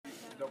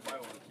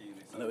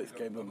Lewis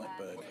Gabriel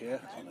McBurg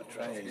here on a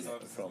train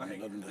from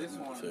London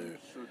to,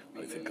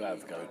 well, it's a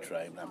Glasgow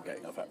train. I'm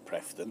getting off at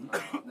Preston,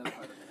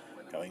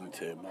 going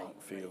to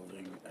Mark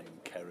Fielding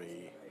and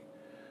Kerry,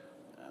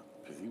 I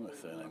presume her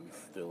surname's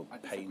still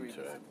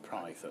Painter and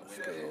Price at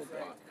school,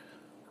 but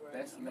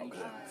I'm not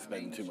going to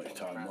spend too much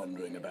time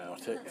wondering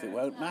about it, 'cause it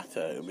won't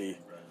matter. It'll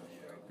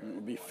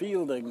be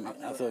Fielding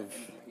as of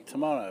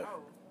tomorrow.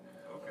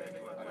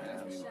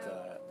 And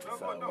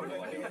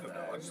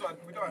so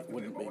it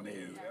wouldn't be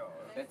me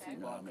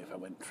if I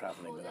went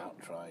travelling without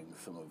trying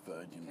some of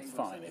Virgin's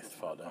finest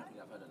fodder.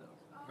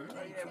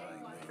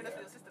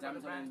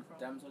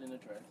 Damsel in a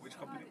dress. Which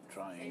company?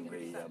 Trying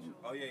the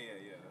Oh yeah.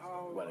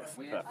 well,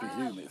 I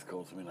presume it's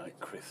called something like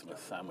Christmas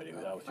sandwich.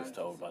 I was just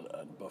told by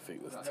Buffy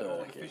it was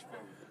turkey.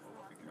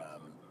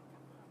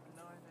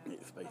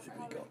 It's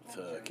basically got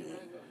turkey,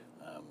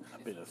 a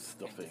bit of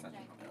stuffing,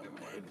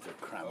 a hint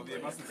of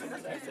cranberry and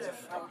some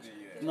lettuce.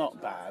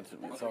 Not bad.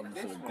 It's on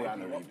sort of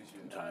granary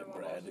type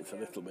bread. It's a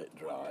little bit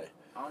dry.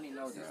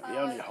 The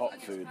only hot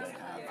food they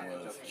had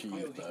was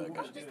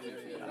cheeseburger,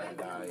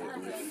 and I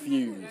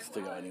refused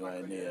to go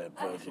anywhere near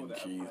Virgin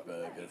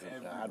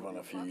cheeseburgers. I had one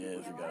a few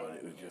years ago and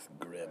it was just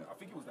grim.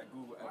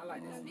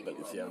 But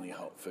it's the only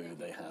hot food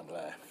they had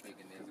left.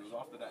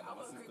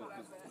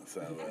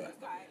 So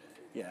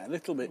yeah, a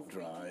little bit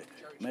dry.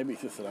 Maybe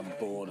it's just that I'm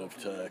bored of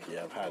turkey.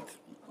 I've had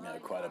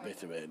quite a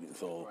bit of it, and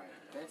it's all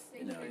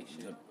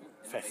the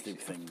festive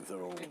things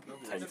are all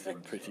tasting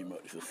pretty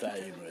much the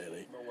same,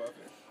 really.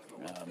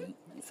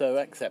 So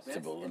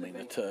acceptable. I mean,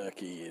 the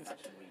turkey is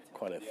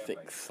quite a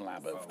thick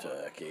slab of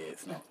turkey.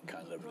 It's not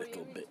kind of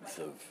little bits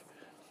of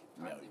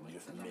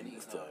just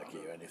minced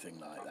turkey or anything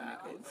like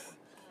that. It's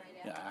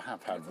I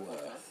have had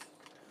worse.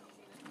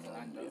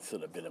 It's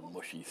sort of a bit of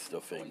mushy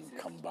stuffing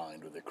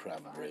combined with the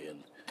cranberry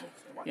and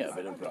a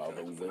bit of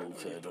rather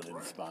wilted,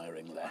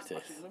 uninspiring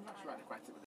lettuce.